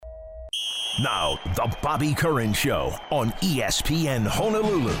Now, the Bobby Curran Show on ESPN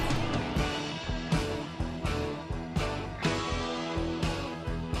Honolulu.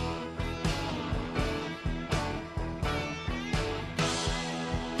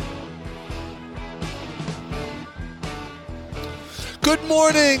 Good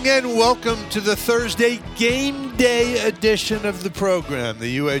morning and welcome to the Thursday game day edition of the program.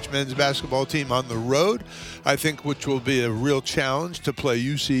 The UH men's basketball team on the road, I think, which will be a real challenge to play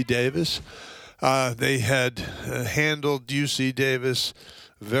UC Davis. They had handled UC Davis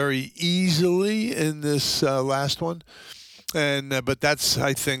very easily in this last one, but that's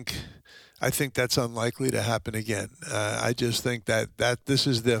I think that's unlikely to happen again. I just think that this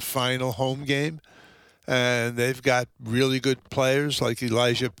is their final home game. And they've got really good players like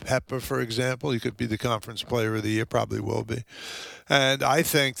Elijah Pepper, for example. He could be the conference player of the year, probably will be. And I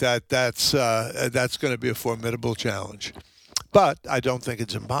think that's going to be a formidable challenge. But I don't think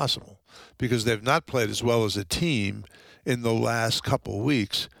it's impossible because they've not played as well as a team in the last couple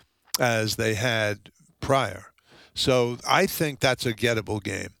weeks as they had prior. So I think that's a gettable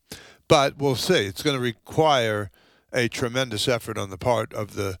game. But we'll see. It's going to require a tremendous effort on the part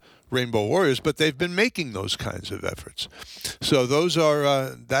of the Rainbow Warriors, but they've been making those kinds of efforts. So those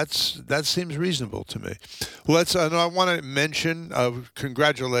are that seems reasonable to me. And I want to mention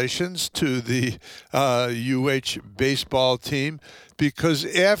congratulations to the UH baseball team, because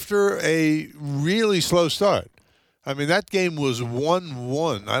after a really slow start, I mean, that game was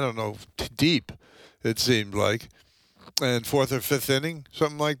 1-1, I don't know, deep, it seemed like, and fourth or fifth inning,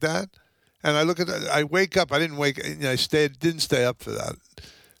 something like that. And I wake up, didn't stay up for that.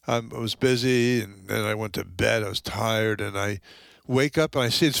 I was busy, and then I went to bed. I was tired, and I wake up, and I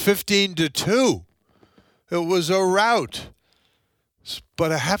see it's 15-2. It was a rout.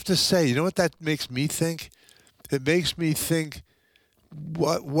 But I have to say, you know what that makes me think? It makes me think,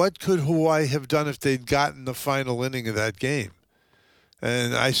 what could Hawaii have done if they'd gotten the final inning of that game?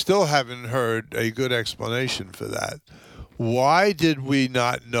 And I still haven't heard a good explanation for that. Why did we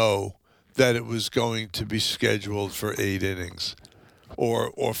not know that it was going to be scheduled for 8 innings?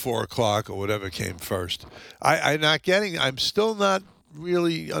 Or 4 o'clock or whatever came first. I'm still not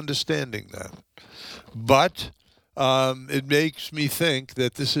really understanding that. But it makes me think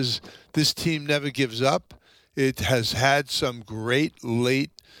that this team never gives up. It has had some great late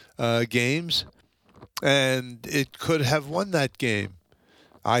games, and it could have won that game,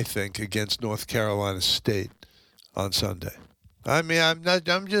 I think, against North Carolina State on Sunday. I mean,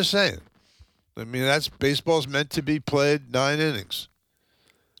 I'm just saying. I mean, baseball's meant to be played 9 innings.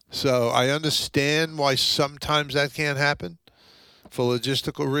 So I understand why sometimes that can't happen for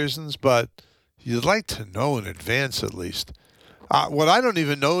logistical reasons, but you'd like to know in advance at least. What I don't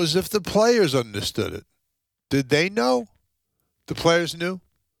even know is if the players understood it. Did they know? The players knew?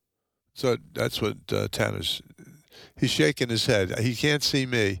 So that's what he's shaking his head. He can't see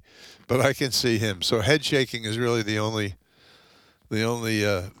me, but I can see him. So head shaking is really the only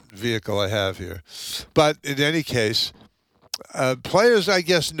vehicle I have here. But in any case, players, I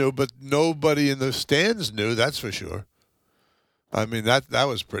guess, knew, but nobody in the stands knew, that's for sure. I mean, that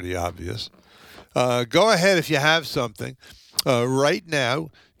was pretty obvious. Go ahead if you have something. Right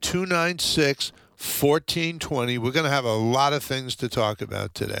now, 296-1420. We're going to have a lot of things to talk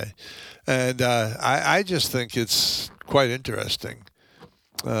about today. And I just think it's quite interesting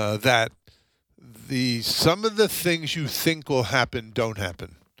that some of the things you think will happen don't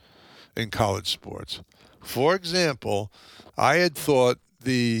happen in college sports. For example, I thought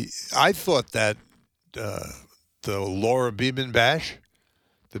that the Laura Beeman Bash,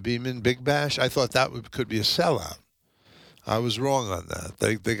 the Beeman Big Bash, I thought that could be a sellout. I was wrong on that.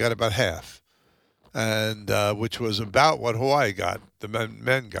 They got about half, and which was about what Hawaii got, the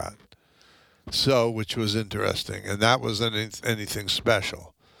men got. So, which was interesting, and that wasn't anything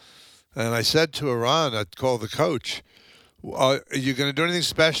special. And I said to Iran, I'd call the coach, are you going to do anything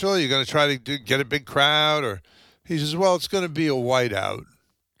special? Are you going to try to get a big crowd? Or he says, well, it's going to be a whiteout.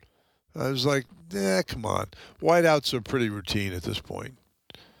 I was like, come on. Whiteouts are pretty routine at this point.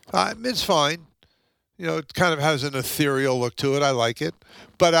 It's fine. You know, it kind of has an ethereal look to it. I like it.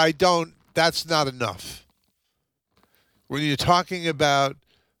 But that's not enough. When you're talking about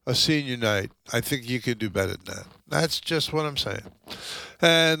a senior night, I think you can do better than that. That's just what I'm saying.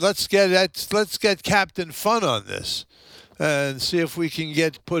 And let's get Captain Fun on this and see if we can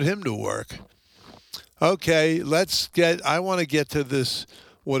put him to work. Okay, I want to get to this,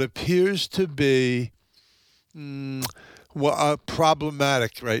 what appears to be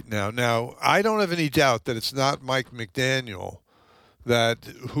problematic right now. Now, I don't have any doubt that it's not Mike McDaniel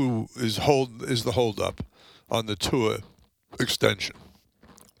who is the holdup on the Tua extension.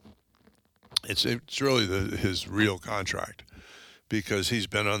 It's really his real contract because he's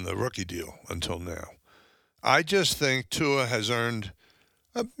been on the rookie deal until now. I just think Tua has earned,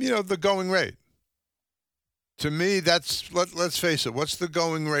 the going rate. To me, let's face it. What's the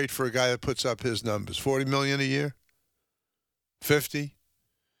going rate for a guy that puts up his numbers? $40 million a year, 50.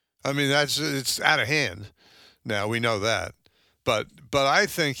 I mean, it's out of hand. Now we know that, but I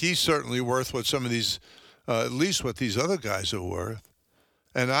think he's certainly worth what some of these, at least what these other guys are worth.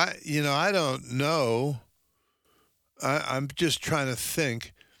 And I don't know. I'm just trying to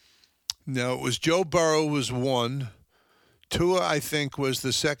think. No, it was Joe Burrow was one. Tua, I think, was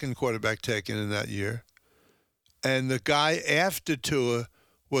the second quarterback taken in that year. And the guy after Tua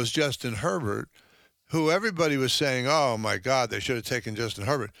was Justin Herbert, who everybody was saying, oh, my God, they should have taken Justin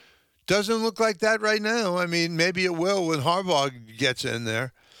Herbert. Doesn't look like that right now. I mean, maybe it will when Harbaugh gets in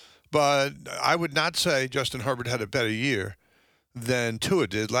there. But I would not say Justin Herbert had a better year than Tua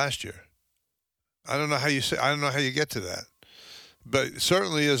did last year. I don't know how you get to that, but it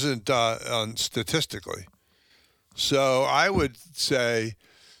certainly isn't statistically. So I would say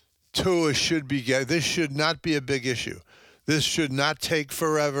Tua should be this should not be a big issue. This should not take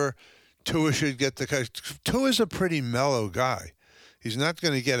forever. Tua should get Tua's a pretty mellow guy. He's not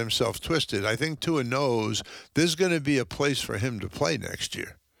going to get himself twisted. I think Tua knows there's going to be a place for him to play next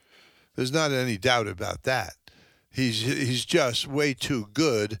year. There's not any doubt about that. He's just way too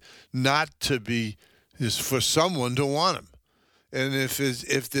good not to be for someone to want him. And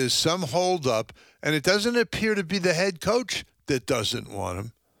if there's some holdup, and it doesn't appear to be the head coach that doesn't want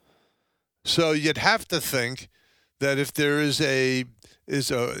him, so you'd have to think that if there's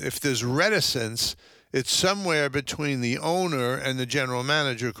reticence, it's somewhere between the owner and the general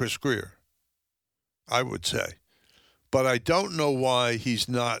manager, Chris Greer, I would say. But I don't know why he's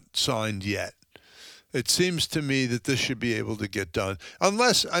not signed yet. It seems to me that this should be able to get done.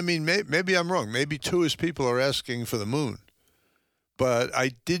 Unless, maybe I'm wrong. Maybe Tua's people are asking for the moon. But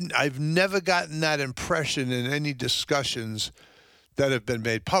I've never gotten that impression in any discussions that have been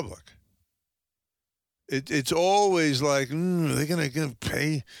made public. It's always like, are they going to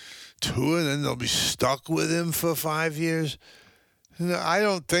pay Tua and then they'll be stuck with him for 5 years? No, I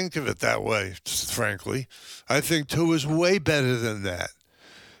don't think of it that way, frankly. I think Tua's way better than that.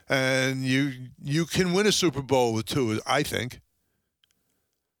 And you can win a Super Bowl with Tua, I think.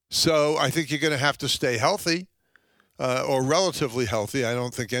 So I think you're going to have to stay healthy or relatively healthy. I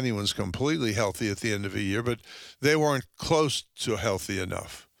don't think anyone's completely healthy at the end of a year, but they weren't close to healthy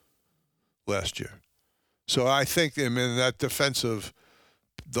enough last year. So I think, that defensive,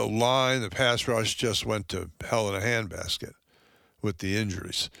 the line, the pass rush just went to hell in a handbasket with the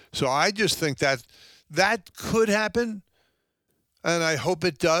injuries. So I just think that could happen. And I hope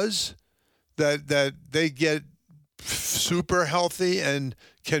it does, that they get super healthy and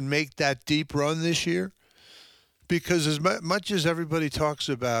can make that deep run this year. Because as much as everybody talks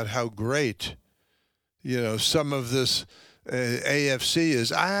about how great, some of this AFC is,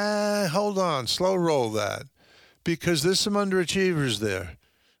 hold on, slow roll that. Because there's some underachievers there.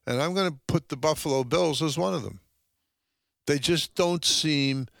 And I'm going to put the Buffalo Bills as one of them. They just don't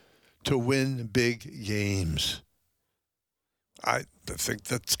seem to win big games. I think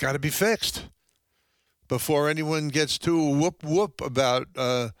that's got to be fixed before anyone gets too whoop about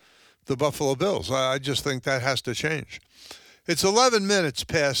the Buffalo Bills. I just think that has to change. It's 11 minutes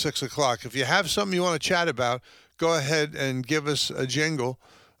past 6 o'clock. If you have something you want to chat about, go ahead and give us a jingle,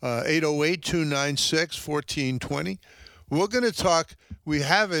 808-296-1420. We're going to talk. We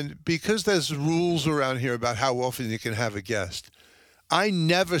haven't, because there's rules around here about how often you can have a guest. I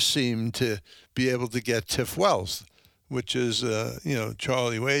never seem to be able to get Tiff Wells, which is,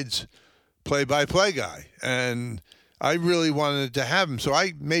 Charlie Wade's play-by-play guy. And I really wanted to have him. So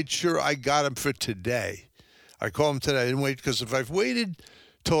I made sure I got him for today. I called him today. I didn't wait, because if I've waited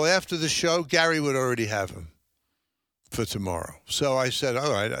till after the show, Gary would already have him for tomorrow. So I said,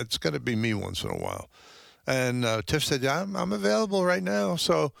 all right, it's going to be me once in a while. And Tiff said, yeah, I'm available right now.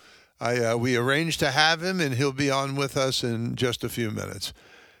 So we arranged to have him, and he'll be on with us in just a few minutes.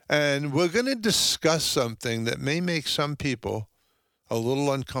 And we're going to discuss something that may make some people a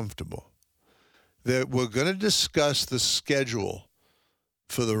little uncomfortable. That we're going to discuss the schedule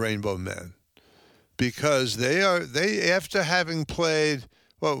for the Rainbow Men, because they after having played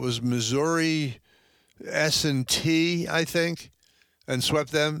Missouri S&T, I think, and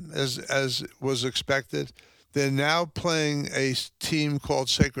swept them as was expected. They're now playing a team called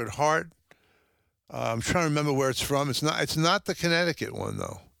Sacred Heart. I'm trying to remember where it's from. It's not the Connecticut one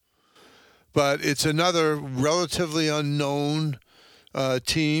though, but it's another relatively unknown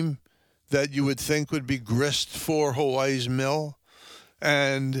team that you would think would be grist for Hawaii's Mill.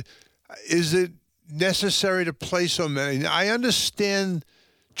 And is it necessary to play so many? I understand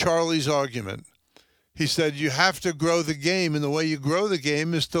Charlie's argument. He said you have to grow the game, and the way you grow the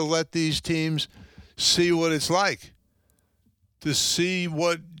game is to let these teams see what it's like, to see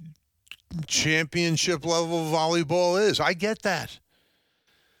what championship level volleyball is. I get that.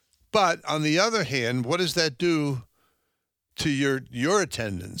 But on the other hand, what does that do to your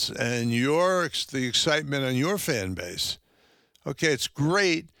attendance and the excitement on your fan base? Okay, it's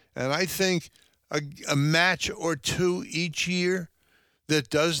great, and I think a match or two each year that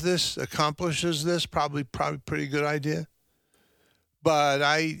does this, accomplishes this, probably pretty good idea. But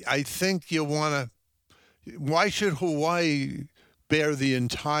I think you want to. Why should Hawaii bear the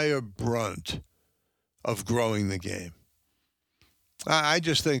entire brunt of growing the game? I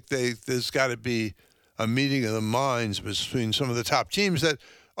just think there's got to be a meeting of the minds between some of the top teams that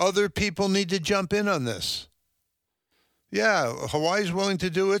other people need to jump in on this. Yeah, Hawaii's willing to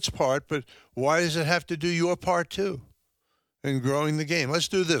do its part, but why does it have to do your part too in growing the game? Let's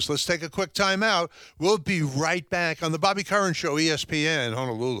do this. Let's take a quick time out. We'll be right back on the Bobby Curran Show, ESPN,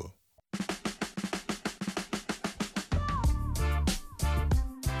 Honolulu.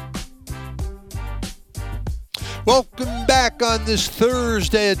 Welcome back on this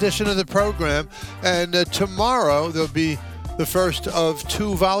Thursday edition of the program. And tomorrow there'll be the first of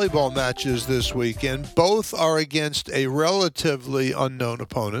two volleyball matches this weekend. Both are against a relatively unknown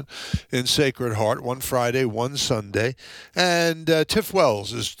opponent in Sacred Heart, one Friday, one Sunday. And Tiff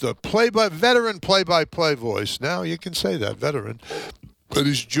Wells is the veteran play-by-play voice. Now you can say that, veteran. But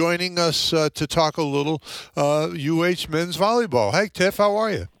he's joining us to talk a little UH men's volleyball. Hey, Tiff, how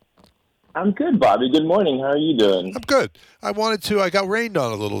are you? I'm good, Bobby. Good morning. How are you doing? I'm good. I got rained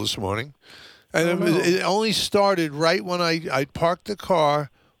on a little this morning. And it only started right when I parked the car,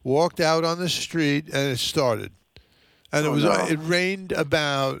 walked out on the street, and it started. And it rained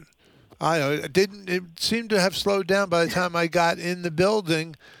about, I don't know, it seemed to have slowed down by the time I got in the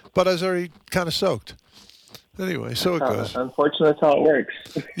building, but I was already kind of soaked. Anyway, so it goes. Unfortunately, that's how it works.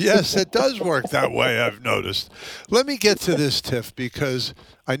 Yes, it does work that way, I've noticed. Let me get to this, Tiff, because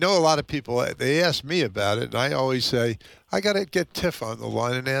I know a lot of people, they ask me about it, and I always say, I got to get Tiff on the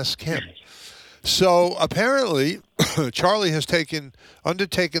line and ask him. So apparently, Charlie has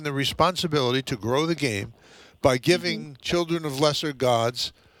undertaken the responsibility to grow the game by giving children of lesser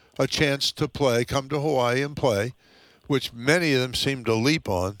gods a chance to come to Hawaii and play, which many of them seem to leap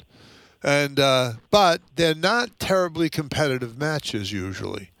on. And but they're not terribly competitive matches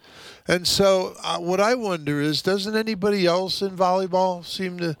usually. And so what I wonder is, doesn't anybody else in volleyball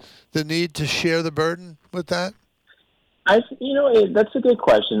seem to the need to share the burden with that? That's a good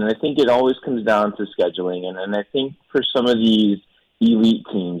question. And I think it always comes down to scheduling. And I think for some of these elite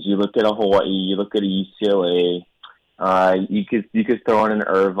teams, you look at a Hawaii, you look at a UCLA, you could throw in an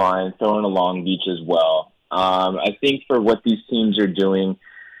Irvine, throw in a Long Beach as well. I think for what these teams are doing,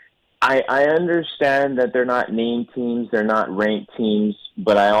 I understand that they're not named teams, they're not ranked teams,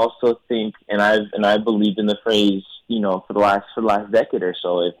 but I also think, and I believe in the phrase, for the last decade or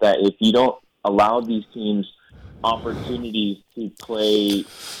so, if you don't allow these teams opportunities to play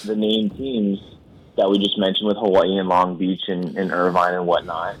the named teams that we just mentioned with Hawaii and Long Beach and Irvine and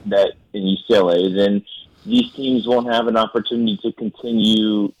whatnot, that in UCLA, then these teams won't have an opportunity to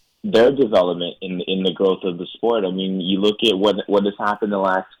continue their development in the growth of the sport. I mean, you look at what has happened the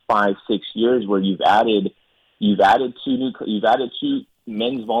last 5-6 years, where you've added two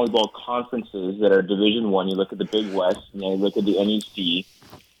men's volleyball conferences that are Division I. You look at the Big West, and you look at the NEC,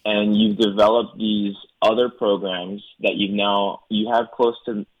 and you've developed these other programs that you have close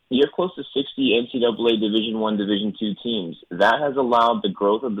to 60 NCAA Division I, Division II teams. That has allowed the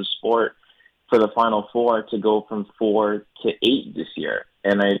growth of the sport for the Final Four to go from 4 to 8 this year.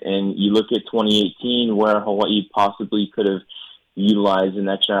 And you look at 2018, where Hawaii possibly could have utilized an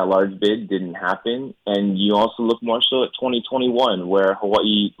extra at-large bid, didn't happen. And you also look more so at 2021, where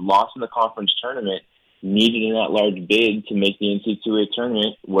Hawaii lost in the conference tournament, needed an at-large bid to make the NCAA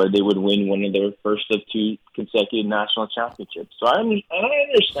tournament, where they would win one of their first of 2 consecutive national championships. So I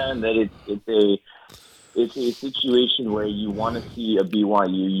understand that it's a situation where you want to see a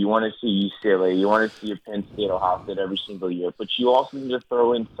BYU, you want to see UCLA, you want to see a Penn State, Ohio State every single year, but you also need to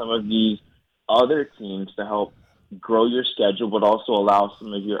throw in some of these other teams to help grow your schedule, but also allow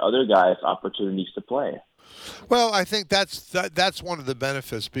some of your other guys opportunities to play. Well, I think that's one of the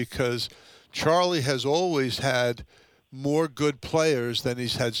benefits, because Charlie has always had more good players than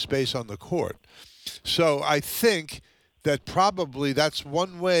he's had space on the court. So I think that probably that's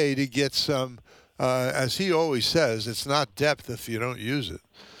one way to get some, as he always says, it's not depth if you don't use it.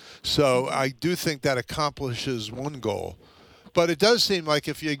 So I do think that accomplishes one goal. But it does seem like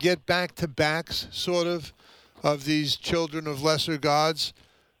if you get back-to-backs, sort of these children of lesser gods,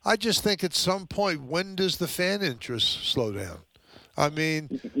 I just think at some point, when does the fan interest slow down? I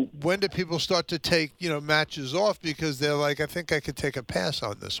mean, when do people start to take, matches off because they're like, I think I could take a pass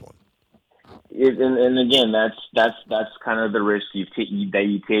on this one? And again, that's kind of the risk that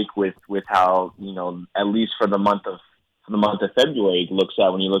you take with how, at least for the month of February, it looks at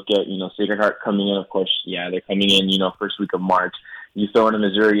when you look at, Sacred Heart coming in. Of course, they're coming in, first week of March. You throw in a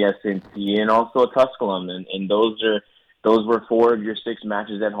Missouri S&T and also a Tusculum, and those were 4 of your 6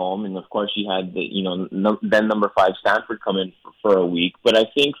 matches at home. And of course, you had the then number 5 Stanford come in for a week. But I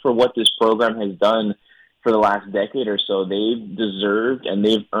think for what this program has done for the last decade or so, they've deserved and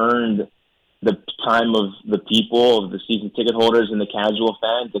they've earned the time of the people, of the season ticket holders and the casual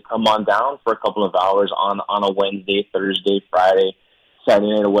fan to come on down for a couple of hours on a Wednesday, Thursday, Friday,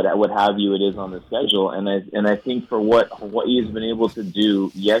 Saturday night, or what have you it is on the schedule. And I think for what Hawaii has been able to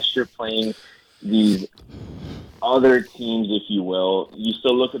do, yes, you're playing these other teams, if you will. You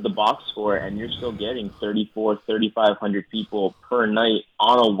still look at the box score and you're still getting 3,500 people per night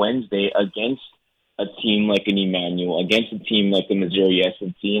on a Wednesday against a team like an Emmanuel, against a team like the Missouri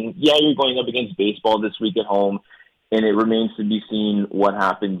S&T. And you're going up against baseball this week at home, and it remains to be seen what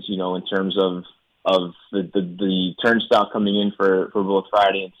happens, in terms of the turnstile coming in for both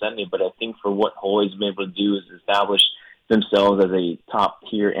Friday and Sunday. But I think for what Hawaii's been able to do is establish themselves as a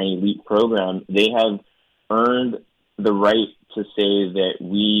top-tier and elite program. They have earned the right to say that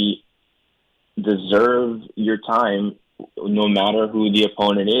we deserve your time no matter who the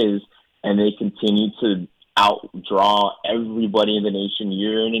opponent is, and they continue to outdraw everybody in the nation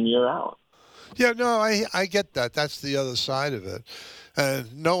year in and year out. Yeah, no, I get that. That's the other side of it.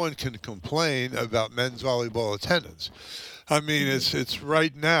 And no one can complain about men's volleyball attendance. I mean, it's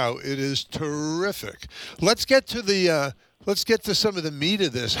right now, it is terrific. Let's get to some of the meat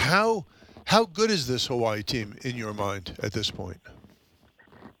of this. How good is this Hawaii team in your mind at this point?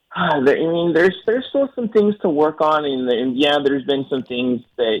 There's still some things to work on, and there's been some things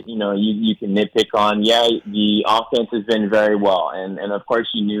that you can nitpick on. The offense has been very well, and of course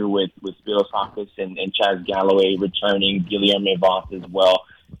you knew with Vilosakis and Chaz Galloway returning, Guilherme Voss as well.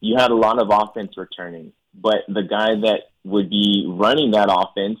 You had a lot of offense returning, but the guy that would be running that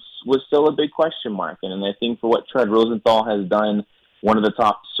offense was still a big question mark. And I think for what Tread Rosenthal has done, one of the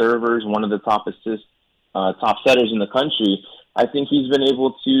top servers, one of the top top setters in the country, I think he's been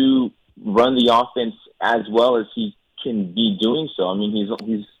able to run the offense as well as he can be doing so. I mean, he's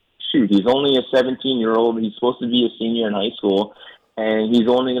only a 17-year-old. He's supposed to be a senior in high school, and he's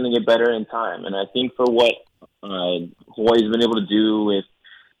only going to get better in time. And I think for what Hawaii's been able to do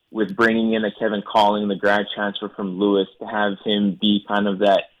with bringing in a Kevin Calling, the grad transfer from Lewis, to have him be kind of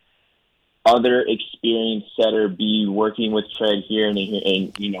that other experienced setter, be working with Tread here and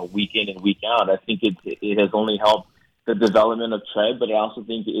week in and week out. I think it has only helped the development of Tread, but I also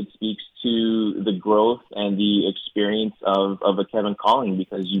think it speaks to the growth and the experience of a Kevin Calling,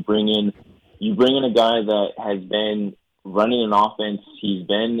 because you bring in a guy that has been running an offense. He's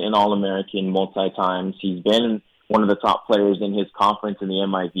been an All-American multi-times. He's been one of the top players in his conference in the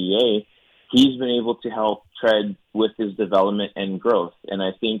MIVA. He's been able to help Tread with his development and growth. And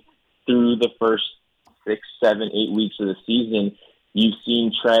I think through the first 6, 7, 8 weeks of the season, you've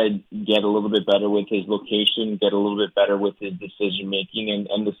seen Tread get a little bit better with his location, get a little bit better with his decision making,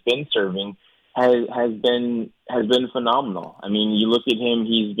 and the spin serving has been phenomenal. I mean, you look at him;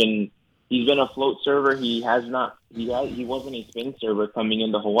 he's been a float server. He wasn't a spin server coming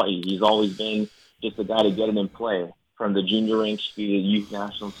into Hawaii. He's always been just a guy to get him in play from the junior ranks to the youth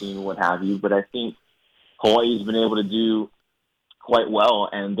national team, what have you. But I think Hawaii's been able to do quite well,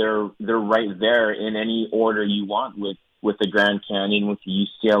 and they're right there in any order you want with the Grand Canyon, with the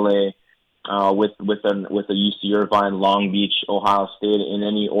UCLA, with a UC Irvine, Long Beach, Ohio State, in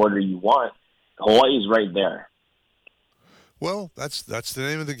any order you want. Hawaii's right there. Well, that's the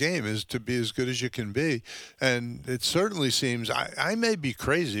name of the game, is to be as good as you can be. And it certainly seems, I may be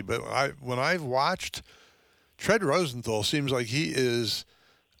crazy, but when I've watched, Tread Rosenthal seems like he is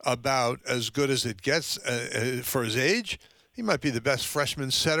about as good as it gets for his age. He might be the best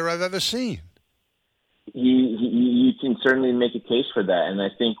freshman setter I've ever seen. You can certainly make a case for that, and I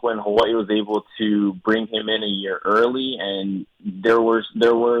think when Hawaii was able to bring him in a year early, and there were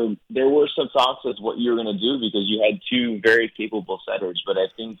some thoughts as what you were going to do, because you had two very capable setters. But I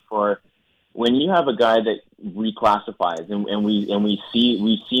think for when you have a guy that reclassifies, and we've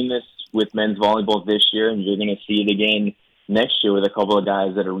seen this with men's volleyball this year, and you're going to see it again next year with a couple of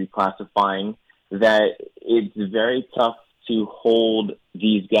guys that are reclassifying, that it's very tough to hold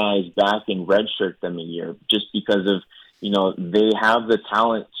these guys back and redshirt them a year, just because of they have the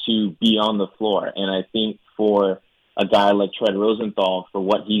talent to be on the floor. And I think for a guy like Trent Rosenthal, for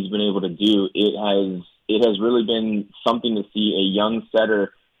what he's been able to do, it has really been something to see a young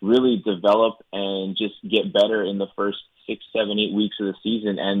setter really develop and just get better in the first 6, 7, 8 weeks of the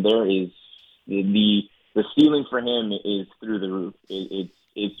season. And there is the ceiling for him is through the roof.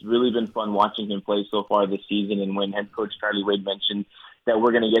 It's really been fun watching him play so far this season. And when head coach Charlie Wade mentioned that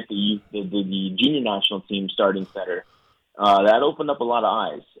we're going to get the junior national team starting setter, that opened up a lot of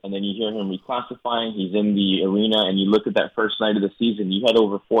eyes. And then you hear him reclassifying. He's in the arena, and you look at that first night of the season. You had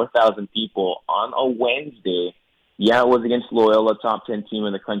over 4,000 people on a Wednesday. Yeah, it was against Loyola, top 10 team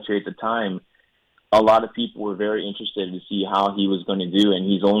in the country at the time. A lot of people were very interested to see how he was going to do, and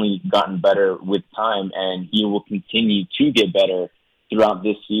he's only gotten better with time, and he will continue to get better throughout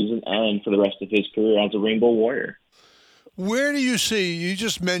this season and for the rest of his career as a Rainbow Warrior. Where do you see, you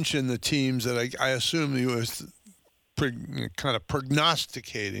just mentioned the teams that I assume you were kind of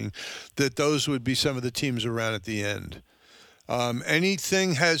prognosticating that those would be some of the teams around at the end.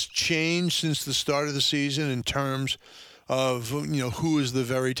 Anything has changed since the start of the season in terms of, who is the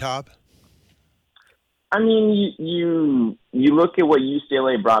very top? I mean, you look at what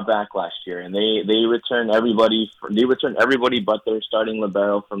UCLA brought back last year, and they returned everybody but their starting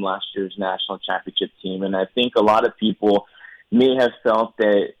libero from last year's national championship team. And I think a lot of people may have felt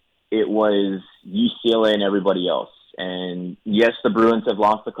that it was UCLA and everybody else. And yes, the Bruins have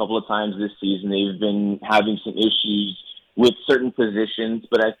lost a couple of times this season. They've been having some issues with certain positions,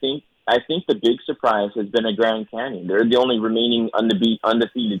 but I think the big surprise has been a Grand Canyon. They're the only remaining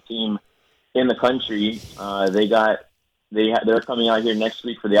undefeated team in the country. They're coming out here next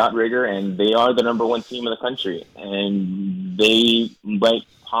week for the Outrigger, and they are the number one team in the country. And they might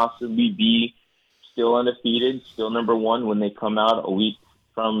possibly be still undefeated, still number one when they come out a week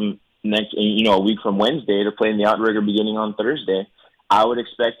from Wednesday to play in the Outrigger beginning on Thursday. I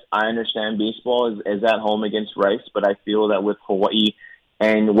understand baseball is at home against Rice, but I feel that with Hawaii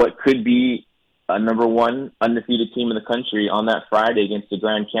and what could be a number one undefeated team in the country on that Friday against the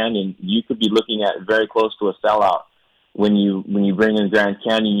Grand Canyon, you could be looking at very close to a sellout. When you bring in Grand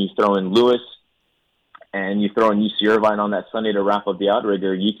Canyon, you throw in Lewis, and you throw in UC Irvine on that Sunday to wrap up the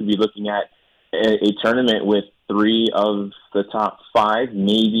Outrigger, you could be looking at a tournament with 3 of the top 5,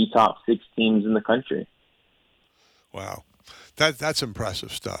 maybe top 6 teams in the country. Wow. That's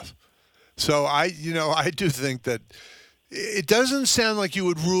impressive stuff. So I do think that it doesn't sound like you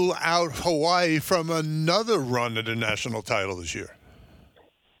would rule out Hawaii from another run at a national title this year.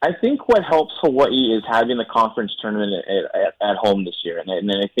 I think what helps Hawaii is having the conference tournament at home this year. And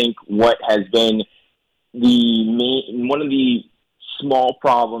I think what has been one of the small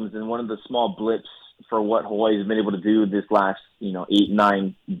problems and one of the small blips for what Hawaii has been able to do this last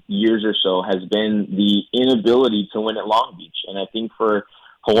 8-9 years or so has been the inability to win at Long Beach. And I think for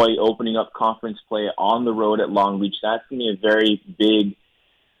Hawaii opening up conference play on the road at Long Beach, that's going to be a very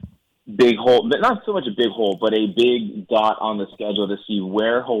big hole, but not so much a big hole, but a big dot on the schedule to see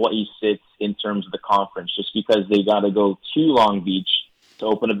where Hawaii sits in terms of the conference, just because they got to go to Long Beach to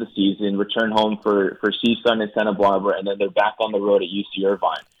open up the season, return home for CSUN and Santa Barbara, and then they're back on the road at UC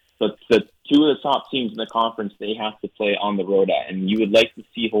Irvine. But the 2 of the top teams in the conference, they have to play on the road at, and you would like to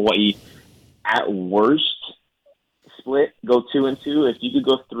see Hawaii at worst split, go 2-2. If you could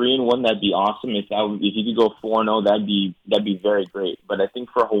go 3-1, that'd be awesome. If you could go 4-0, that'd be very great. But I think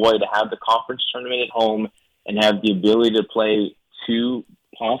for Hawaii to have the conference tournament at home and have the ability to play 2,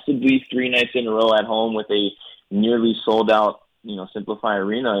 possibly 3 nights in a row at home with a nearly sold out, Simplify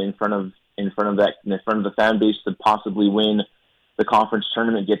Arena in front of the fan base to possibly win the conference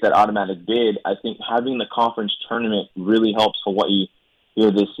tournament, get that automatic bid. I think having the conference tournament really helps Hawaii here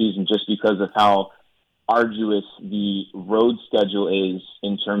this season, just because of how arduous the road schedule is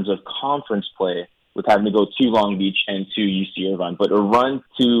in terms of conference play, with having to go to Long Beach and to UC Irvine. But a run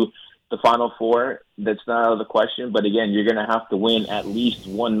to the Final Four, that's not out of the question. But again, you're going to have to win at least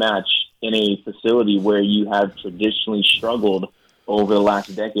one match in a facility where you have traditionally struggled over the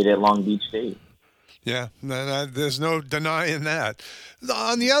last decade at Long Beach State. Yeah, there's no denying that.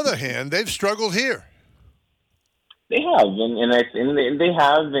 On the other hand, they've struggled here. They have, and they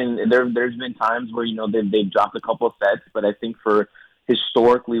have, and there's been times where they've dropped a couple of sets, but I think for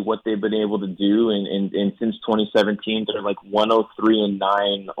historically what they've been able to do, and since 2017 they're like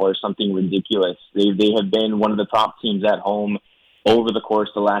 103-9 or something ridiculous. They have been one of the top teams at home over the course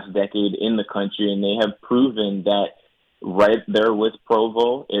of the last decade in the country, and they have proven that right there with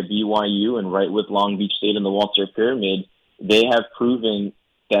Provo at BYU and right with Long Beach State in the Walter Pyramid, they have proven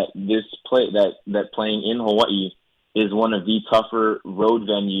that that playing in Hawaii is one of the tougher road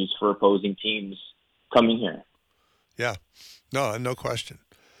venues for opposing teams coming here. Yeah. No question.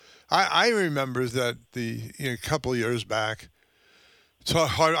 I remember that a couple of years back. It's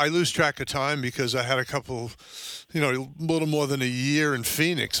hard. I lose track of time because I had a couple, a little more than a year in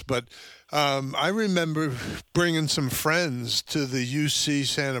Phoenix. But I remember bringing some friends to the UC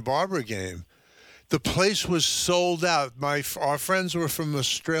Santa Barbara game. The place was sold out. Our friends were from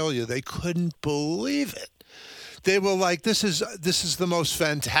Australia. They couldn't believe it. They were like, "This is the most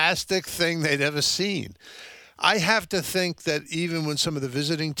fantastic thing they'd ever seen." I have to think that even when some of the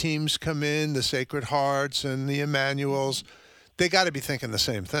visiting teams come in, the Sacred Hearts and the Emmanuels, they got to be thinking the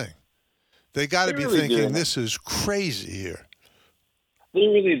same thing. They got to be really thinking, this is crazy here. They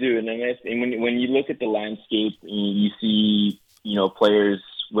really do. And when you look at the landscape, you see, players,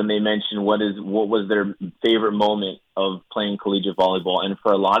 when they mention what was their favorite moment of playing collegiate volleyball. And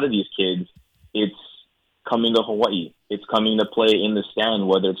for a lot of these kids, it's coming to Hawaii. It's coming to play in the stand,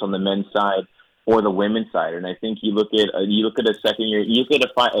 whether it's on the men's side or the women's side. And I think you look at a second year, you look at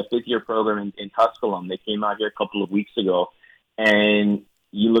a fifth year program in Tusculum. They came out here a couple of weeks ago, and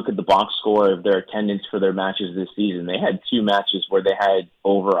you look at the box score of their attendance for their matches this season. They had 2 matches where they had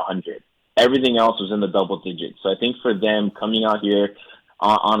over 100. Everything else was in the double digits. So I think for them coming out here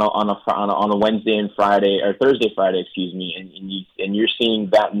on a Wednesday and Friday, or Thursday, Friday, excuse me, and you're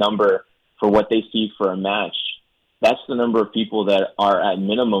seeing that number for what they see for a match. That's the number of people that are at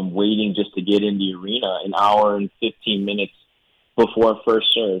minimum waiting just to get in the arena an hour and 15 minutes before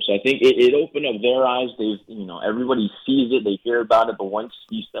first serve. So I think it opened up their eyes. Everybody sees it, they hear about it, but once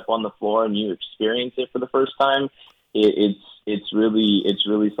you step on the floor and you experience it for the first time, it's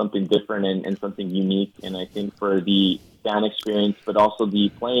really something different and something unique. And I think for the fan experience, but also the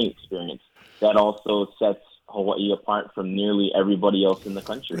playing experience, that also sets Hawaii apart from nearly everybody else in the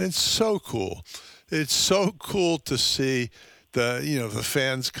country. It's so cool. It's so cool to see the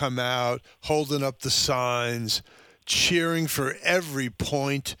fans come out holding up the signs, cheering for every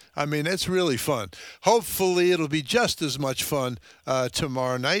point. I mean, it's really fun. Hopefully it'll be just as much fun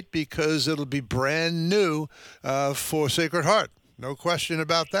tomorrow night because it'll be brand new for Sacred Heart. No question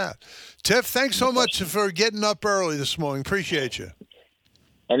about that. Tiff, thanks so much for getting up early this morning. Appreciate you.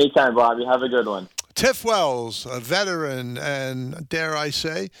 Anytime, Bobby. Have a good one. Tiff Wells, a veteran and, dare I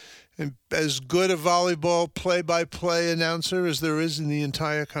say, as good a volleyball play-by-play announcer as there is in the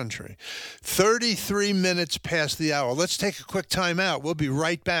entire country. 33 minutes past the hour. Let's take a quick time out. We'll be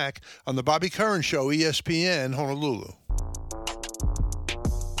right back on the Bobby Curran Show, ESPN Honolulu.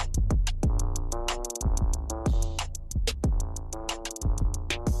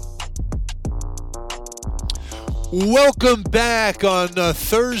 Welcome back on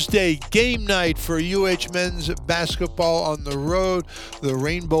Thursday game night for UH men's basketball on the road. The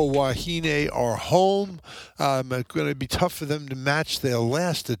Rainbow Wahine are home. It's going to be tough for them to match their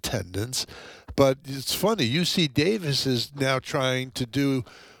last attendance. But it's funny, UC Davis is now trying to do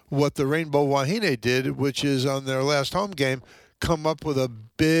what the Rainbow Wahine did, which is on their last home game, come up with a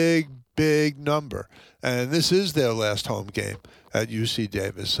big number. And this is their last home game at UC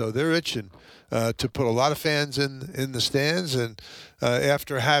Davis. So they're itching to put a lot of fans in the stands. And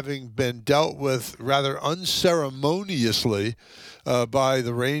after having been dealt with rather unceremoniously by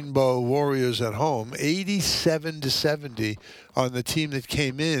the Rainbow Warriors at home, 87-70 on the team that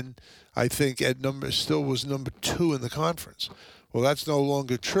came in, I think still was number 2 in the conference. Well, that's no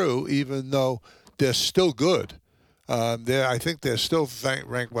longer true, even though they're still good. I think they're still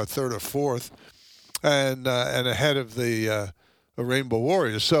ranked, 3rd or 4th, and ahead of the Rainbow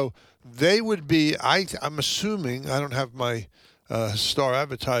Warriors. So they would be, I'm assuming, I don't have my star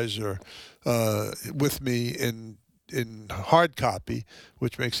advertiser with me in hard copy,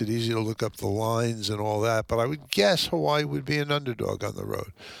 which makes it easy to look up the lines and all that, but I would guess Hawaii would be an underdog on the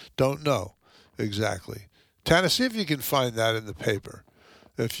road. Don't know exactly. Tana, see if you can find that in the paper.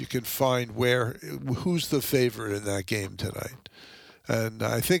 If you can find who's the favorite in that game tonight. And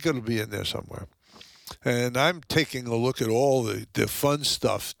I think it'll be in there somewhere. And I'm taking a look at all the fun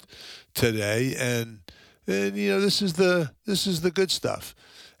stuff today, and this is the good stuff.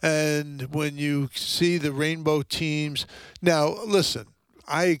 And when you see the Rainbow teams, now listen,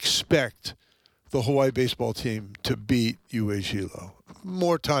 I expect the Hawaii baseball team to beat UH Hilo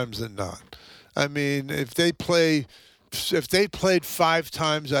more times than not. I mean, if they played 5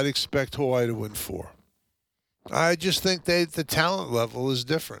 times, I'd expect Hawaii to win 4. I just think the talent level is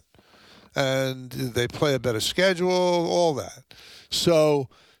different. And they play a better schedule, all that. So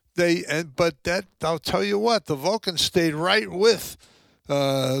but I'll tell you what, the Vulcans stayed right with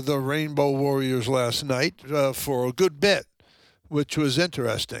the Rainbow Warriors last night for a good bit, which was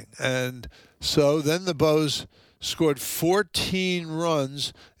interesting. And so then the Bows scored 14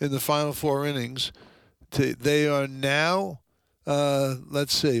 runs in the final 4 innings, They are now,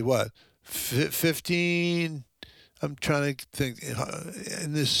 let's see, 15. I'm trying to think.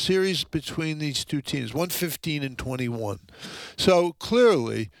 In this series between these two teams, 115 and 21. So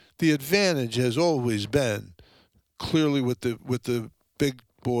clearly, the advantage has always been clearly with the big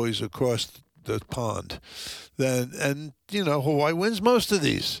boys across the pond. Hawaii wins most of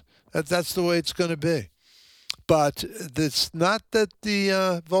these. That's the way it's going to be. But it's not that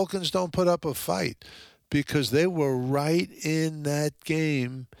the Vulcans don't put up a fight, because they were right in that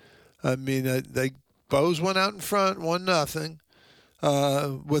game. I mean, Bose went out in front, 1-0,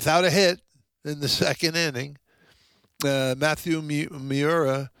 without a hit in the second inning. Matthew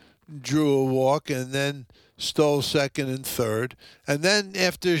Miura drew a walk and then stole second and third. And then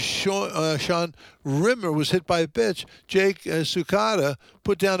after Sean Rimmer was hit by a pitch, Jake Sukada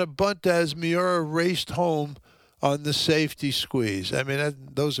put down a bunt as Miura raced home on the safety squeeze. I mean,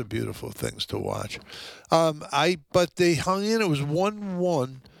 those are beautiful things to watch. But they hung in. It was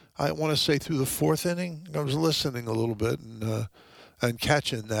 1-1. I want to say through the fourth inning. I was listening a little bit and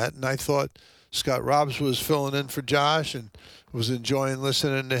catching that, and I thought Scott Robbs was filling in for Josh and was enjoying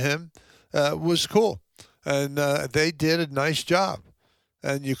listening to him. It was cool, and they did a nice job,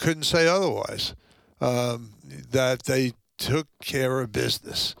 and you couldn't say otherwise. That they took care of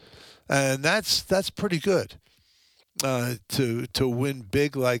business, and that's pretty good to win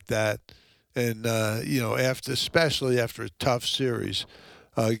big like that, and especially after a tough series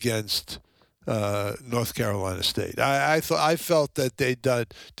against North Carolina State. I felt that they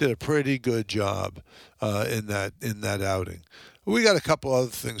did a pretty good job in that outing. We got a couple other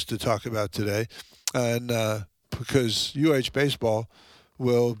things to talk about today, and because UH baseball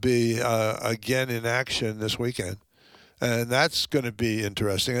will be again in action this weekend, and that's going to be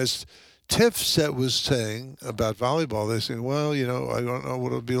interesting. As Tiff was saying about volleyball, they're saying, well, I don't know what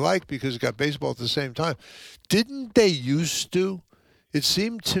it'll be like because you got baseball at the same time. Didn't they used to? It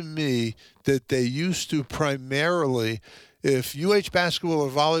seemed to me that they used to primarily, if UH basketball or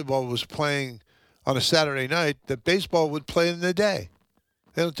volleyball was playing on a Saturday night, that baseball would play in the day.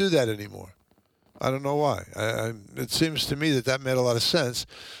 They don't do that anymore. I don't know why. It seems to me that made a lot of sense,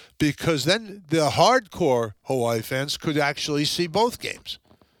 because then the hardcore Hawaii fans could actually see both games.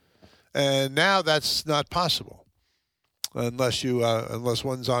 And now that's not possible unless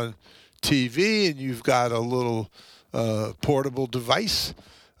one's on TV and you've got a little portable device.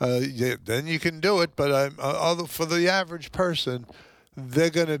 Then you can do it. But for the average person, they're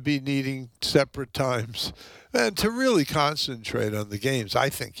going to be needing separate times and to really concentrate on the games. I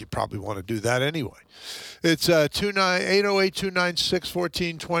think you probably want to do that anyway. It's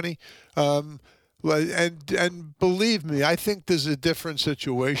 808-296-1420. And believe me, I think there's a different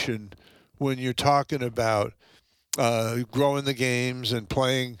situation when you're talking about growing the games and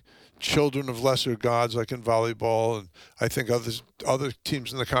playing children of lesser gods like in volleyball. And I think other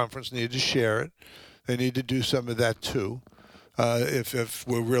teams in the conference need to share it. They need to do some of that too, if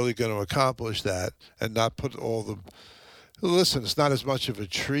we're really going to accomplish that and not put all the. Listen, it's not as much of a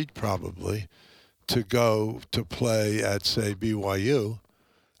treat probably to go to play at, say, BYU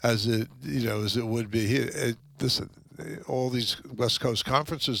as it would be here. Listen, all these West Coast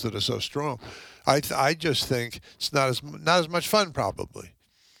conferences that are so strong, I just think it's not as much fun probably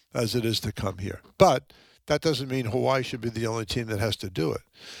as it is to come here. But that doesn't mean Hawaii should be the only team that has to do it.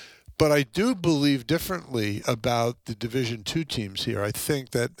 But I do believe differently about the Division II teams here. I think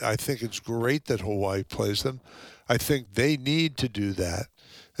it's great that Hawaii plays them. I think they need to do that.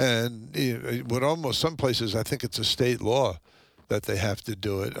 And with almost some places, I think it's a state law that they have to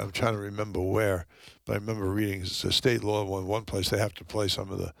do it. I'm trying to remember where, but I remember reading it's a state law in one place. They have to play some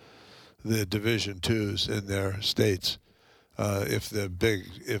of the Division IIs in their states if they're big,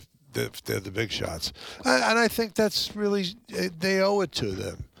 if they're the big shots. And I think that's really, they owe it to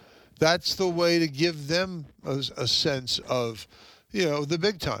them. That's the way to give them a sense of, the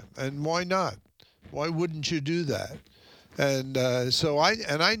big time. And why not? Why wouldn't you do that? And so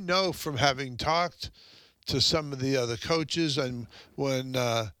I know from having talked to some of the other coaches, and when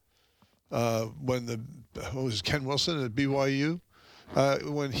was Ken Wilson at BYU,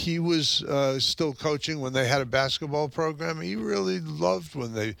 when he was still coaching, when they had a basketball program, he really loved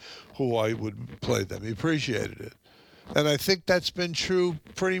when Hawaii would play them. He appreciated it. And I think that's been true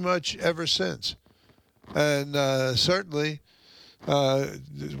pretty much ever since. And certainly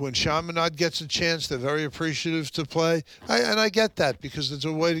when Chaminade gets a chance, they're very appreciative to play. And I get that, because it's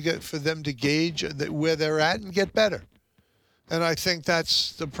a way for them to gauge where they're at and get better. And I think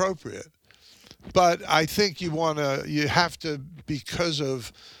that's appropriate. But I think you have to, because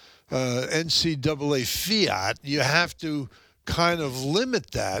of NCAA fiat, you have to kind of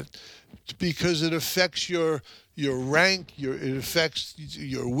limit that because it affects your rank, it affects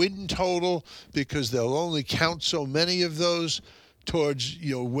your win total, because they'll only count so many of those towards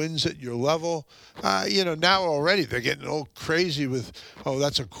wins at your level. Now already they're getting all crazy with,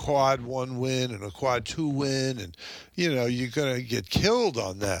 that's a quad 1 win and a quad 2 win, and you're going to get killed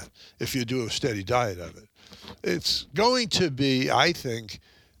on that if you do a steady diet of it. It's going to be, I think,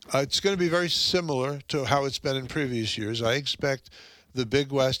 it's going to be very similar to how it's been in previous years. I expect the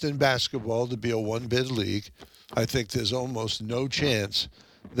Big West in basketball to be a one-bid league. I think there's almost no chance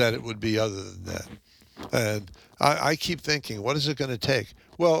that it would be other than that. And I keep thinking, what is it going to take?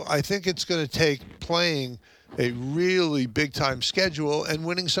 Well, I think it's going to take playing a really big-time schedule and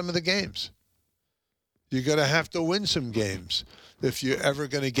winning some of the games. You're going to have to win some games if you're ever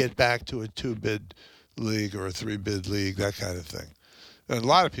going to get back to a 2-bid league or a 3-bid league, that kind of thing. And a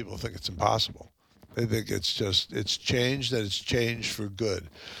lot of people think it's impossible. They think it's changed, that it's changed for good.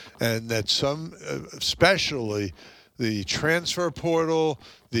 And that some, especially the transfer portal,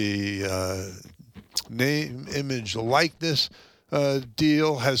 the name, image, likeness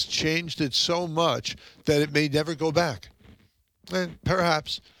deal has changed it so much that it may never go back. And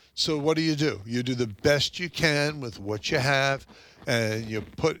perhaps. So what do? You do the best you can with what you have, and you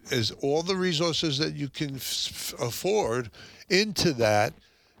put all the resources that you can afford into that.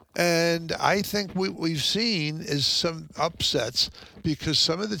 And I think what we've seen is some upsets because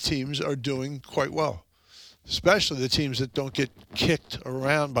some of the teams are doing quite well, especially the teams that don't get kicked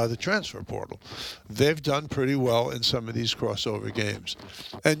around by the transfer portal. They've done pretty well in some of these crossover games.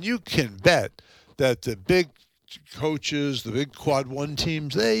 And you can bet that the big coaches, the big quad 1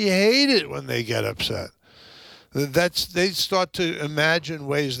 teams, they hate it when they get upset. They start to imagine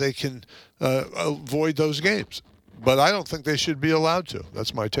ways they can avoid those games. But I don't think they should be allowed to.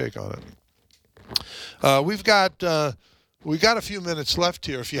 That's my take on it. We got a few minutes left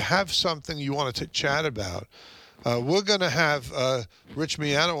here. If you have something you want to chat about, we're going to have Rich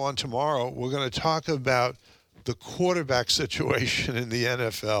Miano on tomorrow. We're going to talk about the quarterback situation in the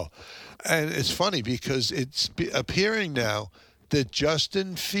NFL. And it's funny because it's appearing now that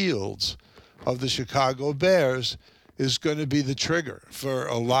Justin Fields of the Chicago Bears is going to be the trigger for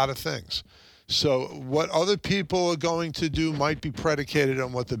a lot of things. So what other people are going to do might be predicated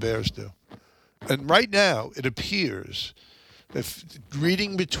on what the Bears do. And right now, it appears, if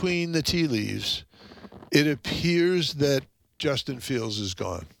reading between the tea leaves, it appears that Justin Fields is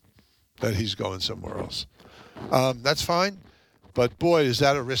gone, that he's going somewhere else. That's fine, but boy, is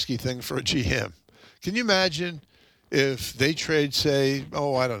that a risky thing for a GM. Can you imagine if they trade, say,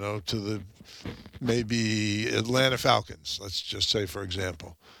 I don't know, to the maybe Atlanta Falcons, let's just say, for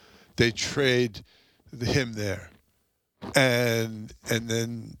example. They trade him there, and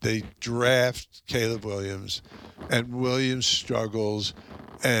then they draft Caleb Williams, and Williams struggles,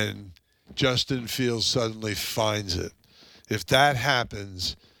 and Justin Fields suddenly finds it. If that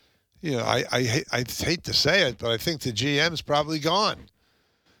happens, I hate to say it, but I think the GM's probably gone,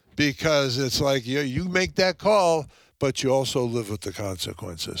 because it's like you make that call, but you also live with the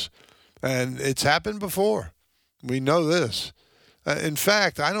consequences, and it's happened before. We know this. In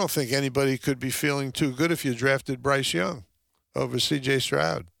fact, I don't think anybody could be feeling too good if you drafted Bryce Young over C.J.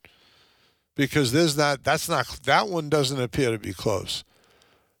 Stroud, because that one doesn't appear to be close.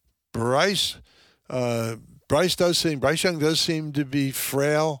 Bryce Young does seem to be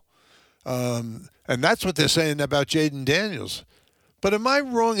frail, and that's what they're saying about Jaden Daniels. But am I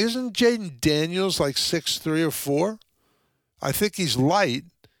wrong? Isn't Jaden Daniels like 6'3" or 4"? I think he's light,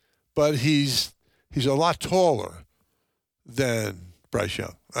 but he's a lot taller than Bryce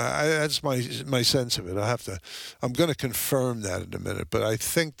Young. That's my sense of it. I'm going to confirm that in a minute, but I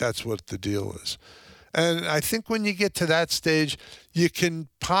think that's what the deal is. And I think when you get to that stage, you can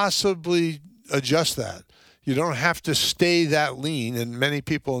possibly adjust that. You don't have to stay that lean, and many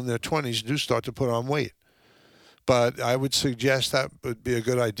people in their 20s do start to put on weight. But I would suggest that would be a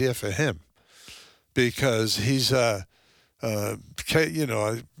good idea for him, because he's Jaden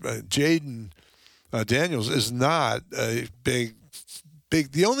Daniels is not a big.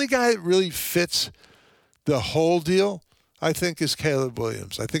 The only guy that really fits the whole deal, I think, is Caleb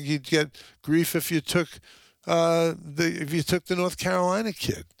Williams. I think you'd get grief if you took the North Carolina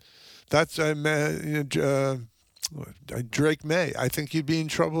kid. That's Drake May. I think you'd be in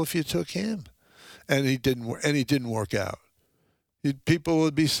trouble if you took him, and he didn't work out. People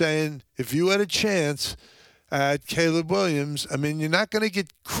would be saying, if you had a chance at Caleb Williams, you're not going to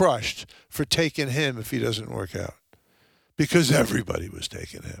get crushed for taking him if he doesn't work out, because everybody was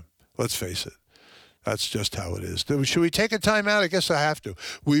taking him. Let's face it. That's just how it is. Should we take a time out? I guess I have to.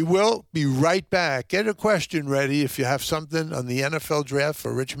 We will be right back. Get a question ready if you have something on the NFL draft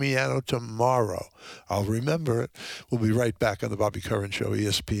for Rich Miano tomorrow. I'll remember it. We'll be right back on the Bobby Curran Show,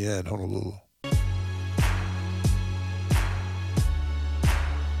 ESPN, Honolulu.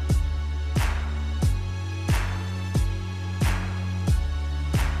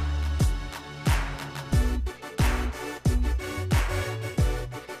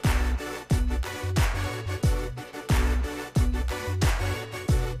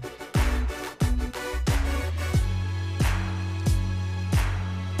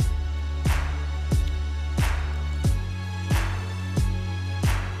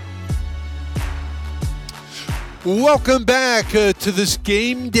 Welcome back to this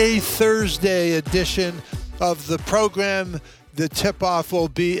Game Day Thursday edition of the program. The tip-off will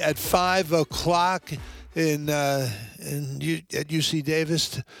be at 5 o'clock at UC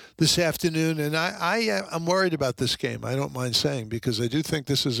Davis this afternoon. And I'm worried about this game, I don't mind saying, because I do think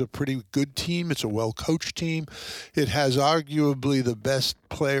this is a pretty good team. It's a well-coached team. It has arguably the best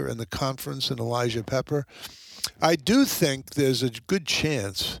player in the conference in Elijah Pepper. I do think there's a good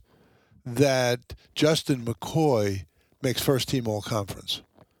chance that Justin McCoy makes first-team All-Conference.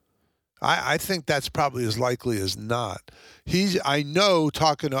 I think that's probably as likely as not. I know,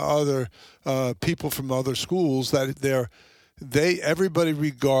 talking to other people from other schools, that everybody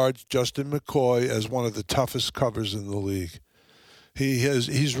regards Justin McCoy as one of the toughest covers in the league.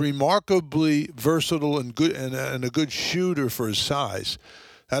 He's remarkably versatile and good and a good shooter for his size.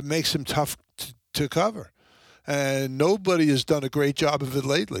 That makes him tough to cover. And nobody has done a great job of it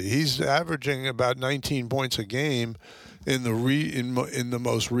lately. He's averaging about 19 points a game in the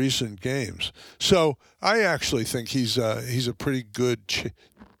most recent games. So I actually think he's a pretty good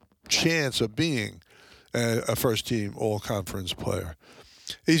chance of being a first-team All-Conference player.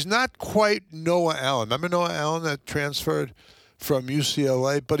 He's not quite Noah Allen. Remember Noah Allen that transferred from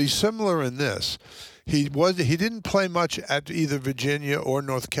UCLA? But he's similar in this. He didn't play much at either Virginia or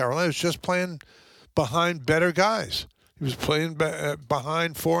North Carolina. He was just playing behind better guys. He was playing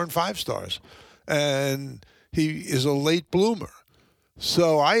behind 4 and 5 stars. And he is a late bloomer.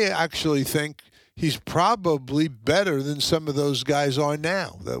 So I actually think he's probably better than some of those guys are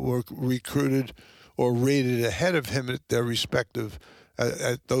now that were recruited or rated ahead of him at their respective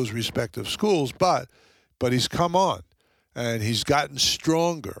at those respective schools. But he's come on, and he's gotten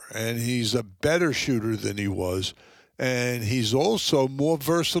stronger, and he's a better shooter than he was. And he's also more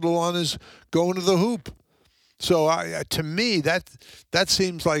versatile on his going to the hoop. So to me, that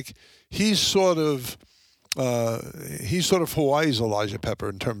seems like he's sort of Hawaii's Elijah Pepper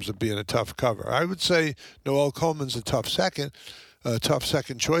in terms of being a tough cover. I would say Noel Coleman's a tough second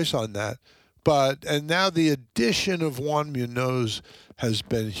choice on that. And now the addition of Juan Munoz has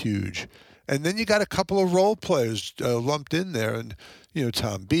been huge. And then you got a couple of role players lumped in there, and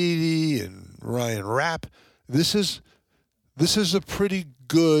Tom Beatty and Ryan Rapp. This is a pretty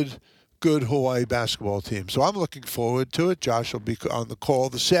good Hawaii basketball team. So I'm looking forward to it. Josh will be on the call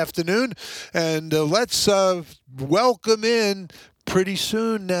this afternoon. And let's welcome in pretty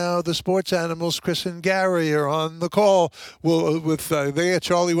soon now the sports animals. Chris and Gary are on the call. They got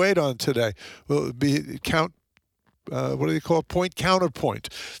Charlie Wade on today. Will be what do they call it? Point counterpoint.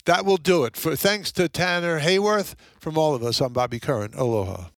 That will do it. Thanks to Tanner Hayworth. From all of us, I'm Bobby Curran. Aloha.